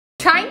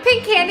Trying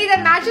pink candy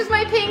that matches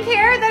my pink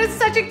hair? That is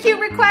such a cute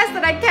request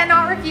that I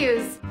cannot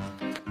refuse.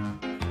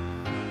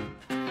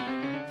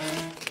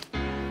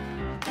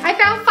 I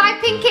found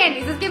 5 pink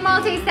candies. Let's give them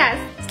all a taste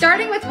test.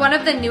 Starting with one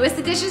of the newest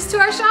additions to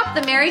our shop,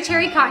 the Mary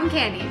Cherry Cotton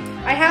Candy.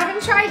 I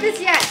haven't tried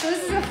this yet, so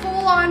this is a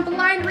full-on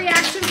blind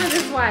reaction for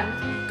this one.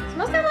 It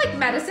smells kind of like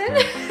medicine.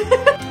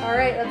 All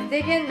right, let's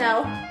dig in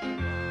though.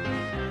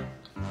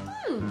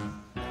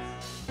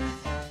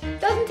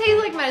 Doesn't taste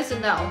like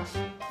medicine though.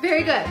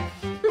 Very good.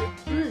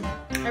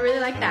 I really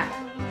like that.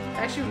 It's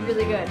actually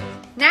really good.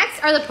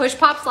 Next are the push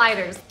pop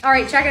sliders. All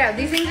right, check it out.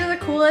 These things are the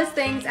coolest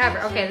things ever.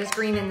 Okay, there's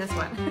green in this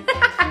one.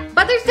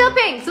 But they're still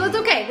pink, so it's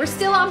okay. We're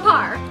still on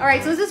par. All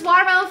right, so this is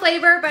watermelon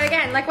flavor, but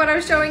again, like what I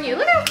was showing you,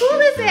 look how cool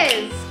this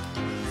is.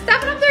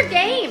 Stepping up their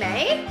game,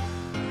 eh?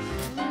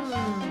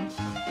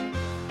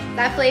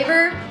 That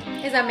flavor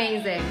is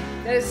amazing.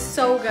 That is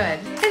so good.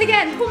 And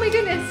again, oh my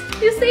goodness,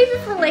 you save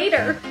it for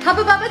later.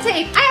 Hubba Bubba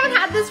tape. I haven't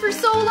had this for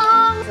so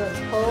long. So let's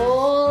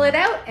pull it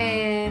out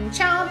and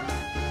chomp.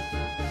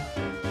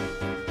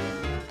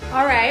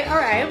 All right, all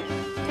right.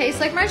 Tastes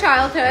like my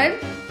childhood.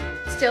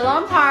 Still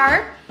on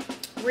par.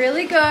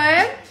 Really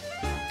good,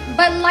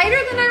 but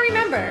lighter than I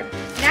remember.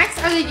 Next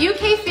are the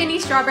UK Finny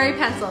strawberry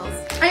pencils.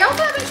 I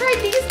also haven't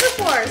tried these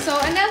before, so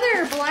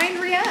another blind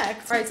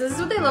react. All right, so this is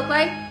what they look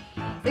like.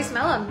 They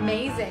smell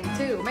amazing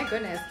too, my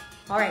goodness.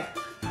 All right.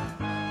 Oh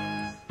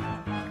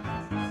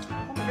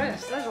my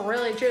goodness, that's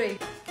really chewy.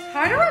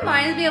 Kind of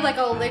reminds me of like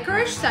a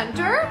licorice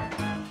center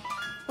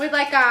with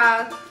like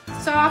a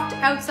soft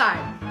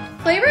outside.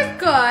 Flavor's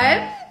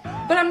good,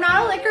 but I'm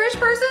not a licorice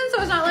person, so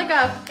it's not like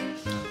a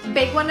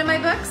big one in my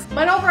books,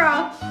 but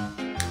overall,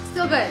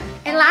 still good.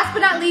 And last but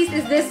not least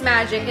is this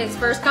magic. It's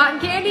first cotton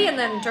candy and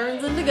then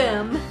turns into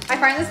gum. I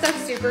find this stuff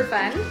super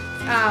fun.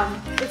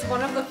 It's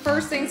one of the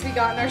first things we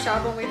got in our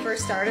shop when we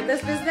first started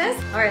this business.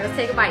 All right, let's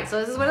take a bite. So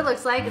this is what it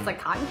looks like. It's like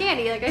cotton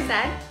candy, like I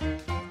said.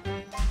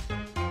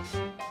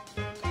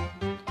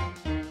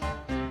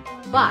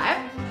 But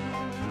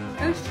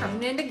it's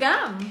turning into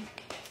gum.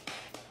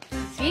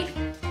 See?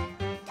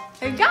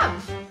 There's gum.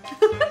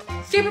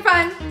 Super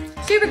fun,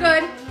 super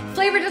good.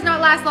 Flavor does not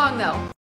last long though.